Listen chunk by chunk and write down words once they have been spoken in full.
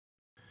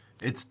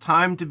It's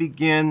time to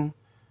begin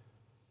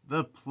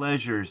the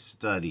pleasure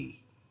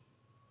study.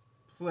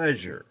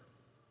 Pleasure.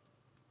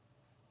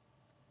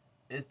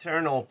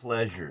 Eternal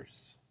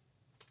pleasures.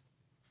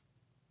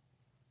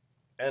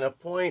 And a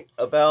point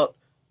about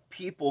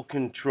people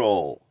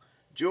control.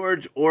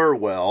 George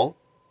Orwell,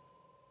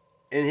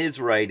 in his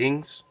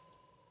writings,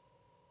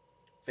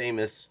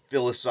 famous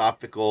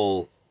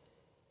philosophical,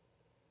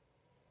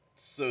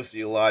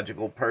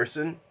 sociological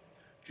person,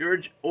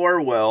 George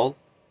Orwell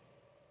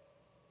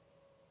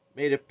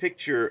made a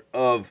picture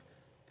of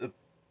the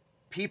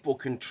people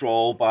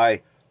control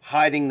by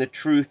hiding the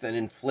truth and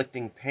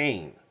inflicting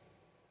pain.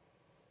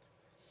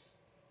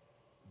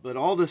 But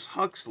Aldous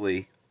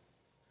Huxley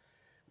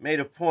made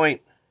a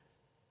point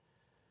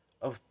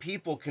of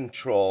people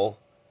control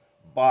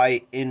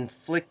by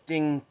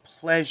inflicting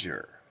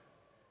pleasure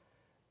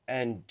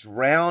and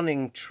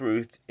drowning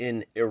truth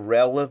in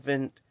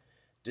irrelevant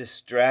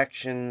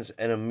distractions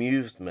and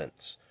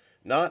amusements.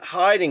 Not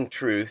hiding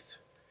truth,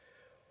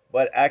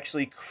 but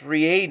actually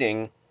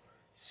creating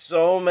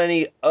so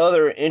many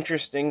other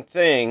interesting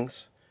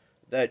things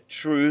that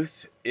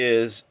truth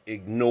is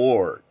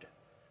ignored.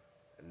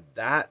 And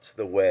that's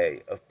the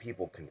way of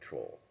people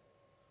control.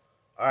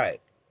 All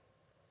right.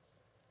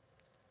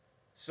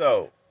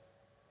 So,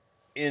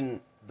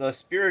 in the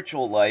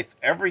spiritual life,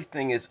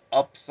 everything is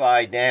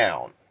upside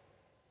down.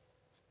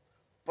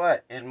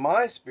 But in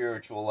my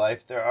spiritual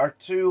life, there are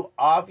two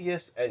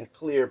obvious and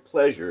clear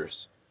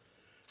pleasures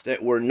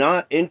that were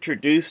not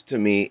introduced to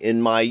me in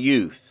my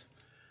youth.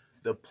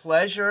 The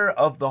pleasure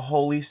of the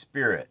Holy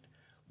Spirit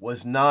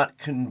was not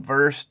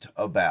conversed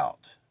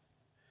about.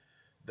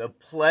 The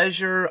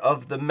pleasure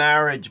of the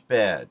marriage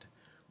bed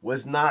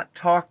was not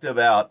talked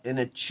about in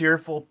a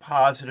cheerful,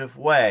 positive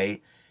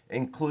way,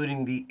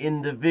 including the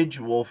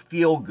individual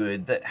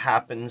feel-good that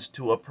happens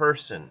to a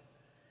person.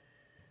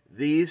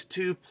 These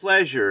two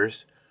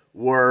pleasures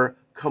were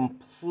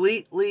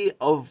completely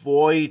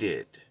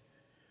avoided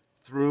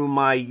through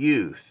my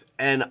youth,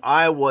 and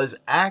I was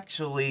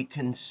actually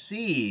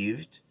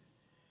conceived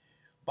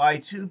by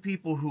two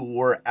people who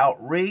were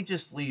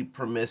outrageously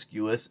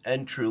promiscuous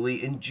and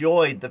truly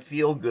enjoyed the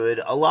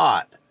feel-good a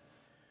lot.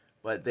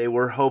 But they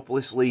were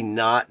hopelessly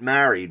not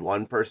married.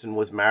 One person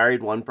was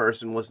married, one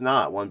person was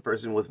not. One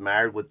person was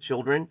married with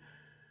children.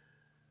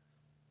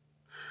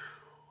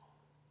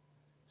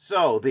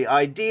 So the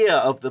idea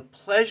of the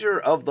pleasure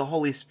of the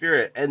Holy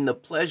Spirit and the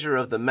pleasure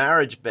of the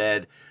marriage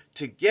bed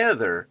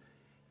together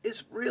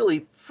is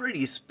really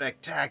pretty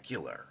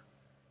spectacular.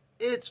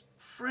 It's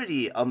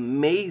pretty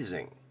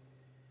amazing.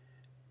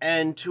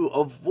 And to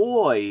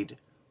avoid,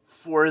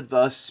 for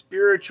the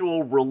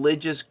spiritual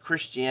religious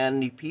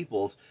Christianity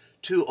peoples,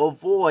 to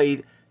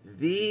avoid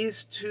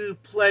these two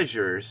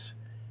pleasures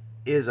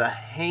is a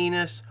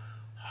heinous,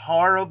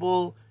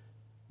 horrible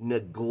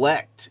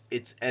neglect.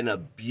 It's an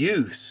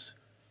abuse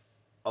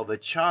of a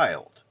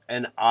child.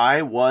 And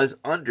I was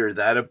under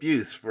that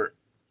abuse for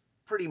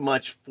pretty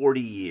much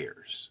 40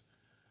 years.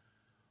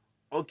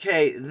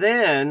 Okay,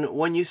 then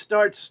when you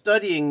start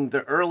studying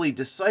the early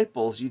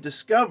disciples, you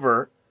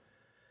discover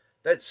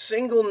that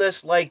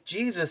singleness, like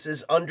Jesus,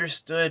 is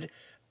understood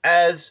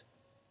as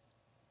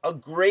a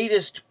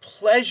greatest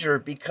pleasure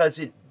because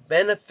it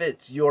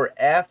benefits your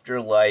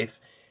afterlife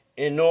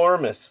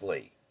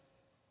enormously.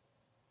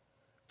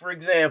 For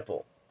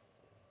example,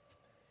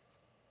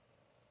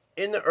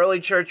 in the early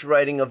church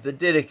writing of the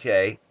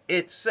Didache,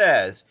 it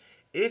says,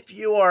 if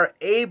you are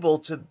able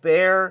to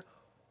bear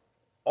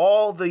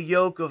all the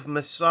yoke of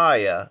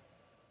Messiah,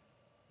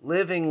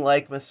 living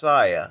like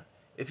Messiah,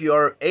 if you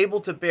are able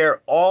to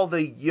bear all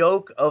the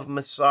yoke of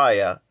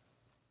Messiah,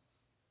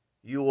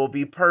 you will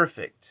be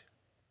perfect.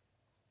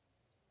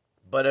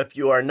 But if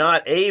you are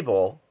not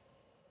able,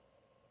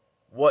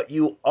 what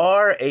you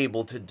are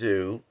able to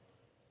do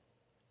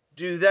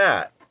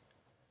that.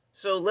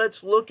 So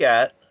let's look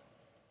at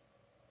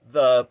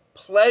the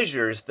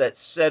pleasures that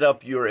set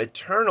up your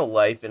eternal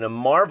life in a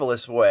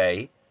marvelous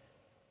way.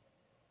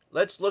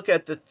 Let's look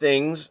at the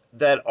things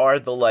that are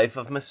the life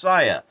of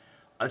Messiah.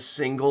 A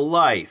single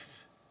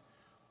life,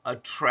 a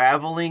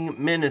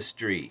traveling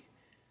ministry,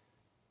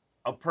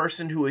 a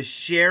person who is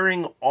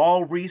sharing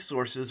all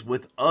resources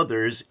with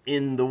others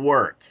in the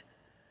work.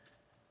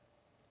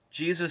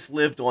 Jesus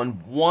lived on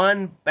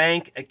one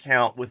bank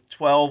account with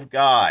 12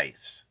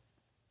 guys.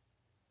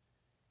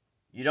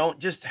 You don't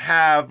just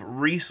have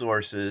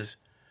resources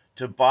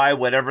to buy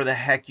whatever the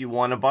heck you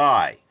want to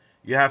buy.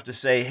 You have to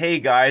say, hey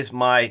guys,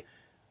 my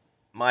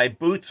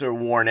boots are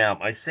worn out,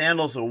 my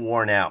sandals are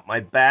worn out, my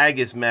bag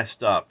is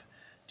messed up.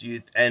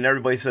 And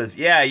everybody says,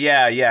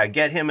 yeah,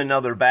 get him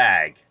another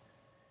bag.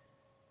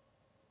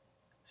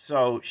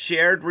 So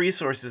shared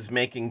resources,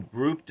 making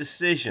group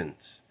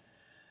decisions,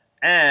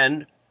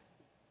 and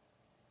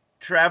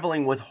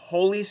traveling with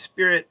Holy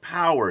Spirit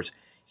powers,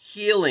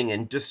 healing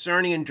and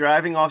discerning and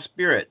driving off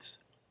spirits,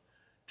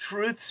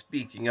 truth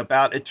speaking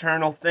about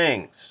eternal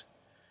things,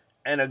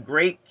 and a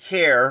great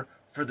care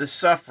for the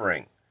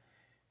suffering.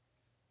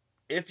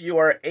 If you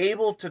are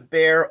able to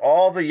bear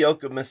all the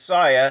yoke of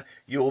Messiah,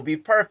 you will be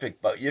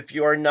perfect. But if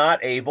you are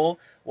not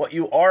able, what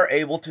you are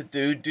able to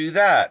do, do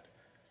that.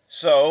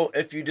 So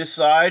if you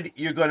decide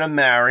you're going to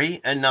marry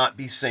and not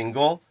be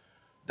single,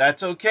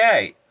 that's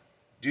okay.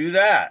 Do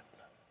that.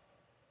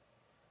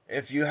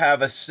 If you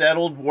have a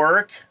settled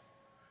work,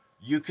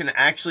 you can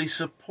actually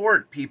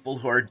support people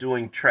who are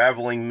doing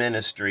traveling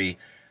ministry,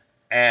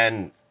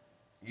 and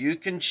you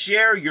can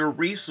share your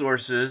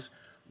resources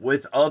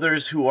with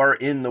others who are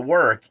in the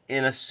work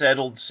in a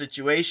settled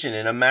situation,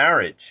 in a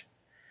marriage.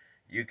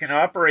 You can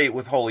operate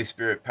with Holy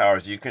Spirit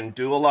powers. You can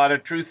do a lot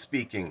of truth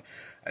speaking,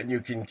 and you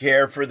can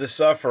care for the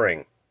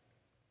suffering.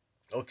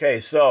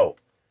 Okay, so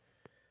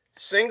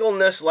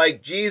singleness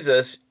like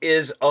Jesus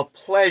is a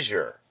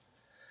pleasure.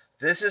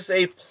 This is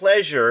a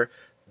pleasure.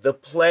 The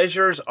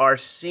pleasures are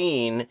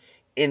seen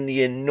in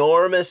the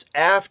enormous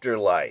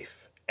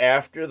afterlife,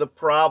 after the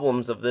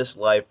problems of this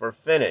life are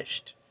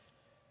finished.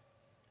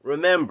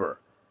 Remember,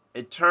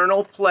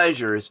 eternal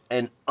pleasures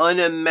and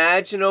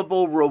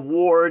unimaginable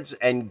rewards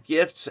and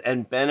gifts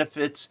and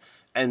benefits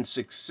and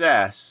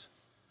success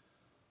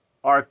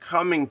are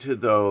coming to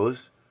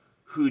those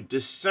who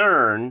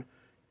discern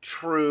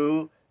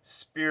true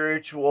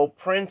spiritual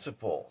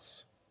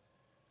principles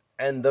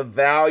and the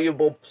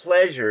valuable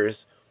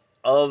pleasures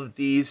of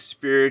these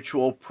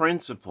spiritual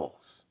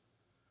principles.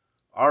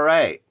 All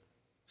right,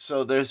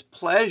 so there's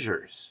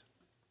pleasures,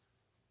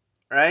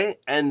 right?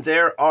 And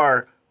there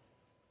are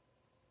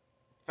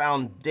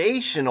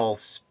foundational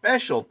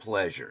special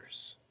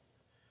pleasures.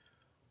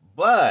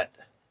 But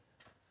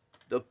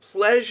the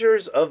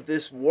pleasures of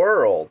this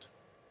world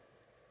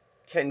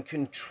can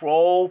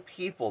control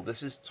people.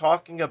 This is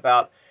talking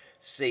about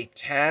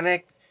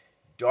satanic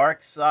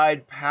dark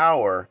side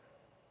power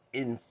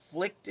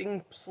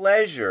inflicting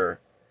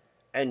pleasure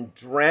and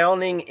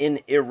drowning in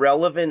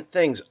irrelevant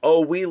things.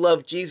 Oh, we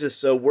love Jesus,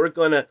 so we're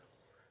going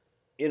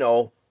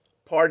to,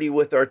 party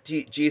with our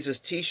Jesus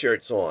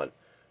t-shirts on.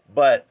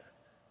 But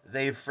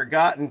they've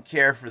forgotten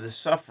care for the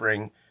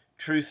suffering,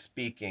 truth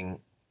speaking,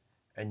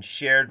 and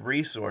shared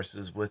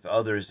resources with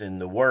others in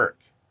the work.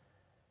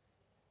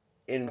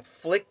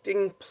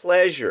 Inflicting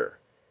pleasure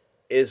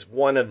is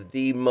one of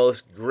the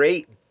most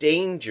great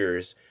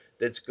dangers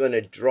that's going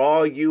to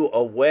draw you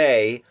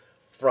away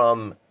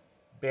from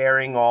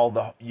bearing all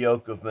the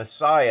yoke of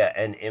Messiah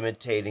and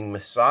imitating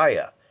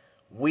Messiah.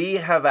 We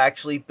have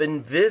actually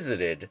been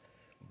visited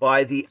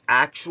by the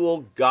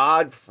actual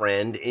God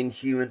friend in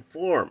human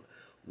form.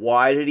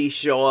 Why did he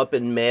show up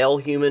in male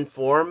human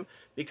form?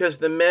 Because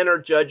the men are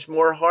judged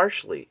more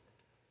harshly.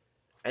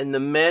 And the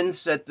men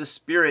set the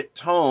spirit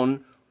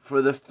tone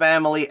for the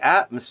family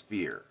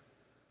atmosphere.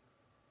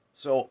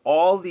 So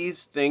all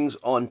these things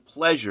on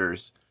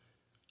pleasures,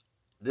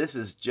 this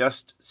is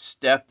just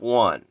step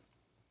one.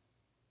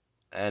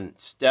 And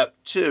step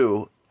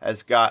two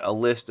has got a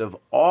list of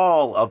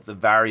all of the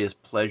various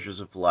pleasures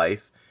of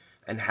life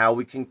and how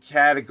we can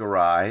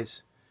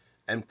categorize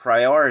and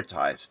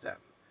prioritize them.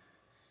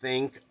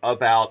 Think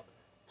about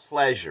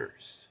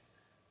pleasures.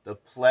 The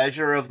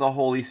pleasure of the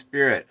Holy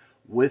Spirit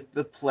with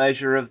the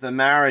pleasure of the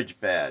marriage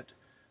bed.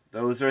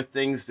 Those are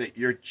things that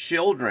your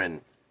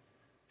children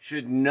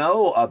should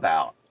know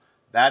about.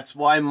 That's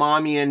why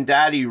mommy and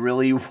daddy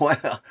really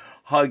want to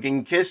hug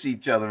and kiss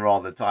each other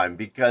all the time,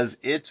 because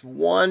it's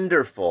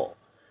wonderful.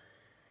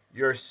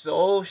 Your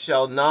soul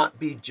shall not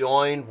be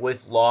joined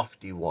with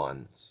lofty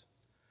ones,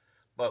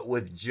 but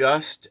with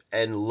just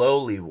and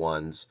lowly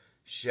ones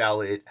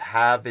shall it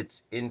have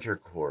its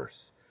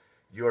intercourse.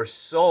 Your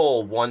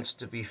soul wants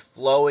to be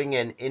flowing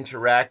and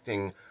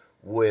interacting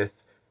with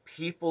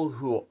people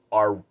who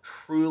are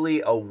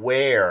truly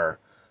aware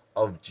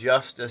of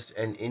justice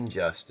and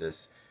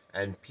injustice,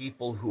 and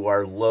people who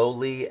are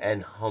lowly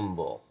and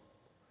humble.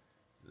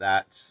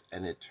 That's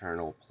an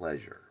eternal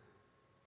pleasure.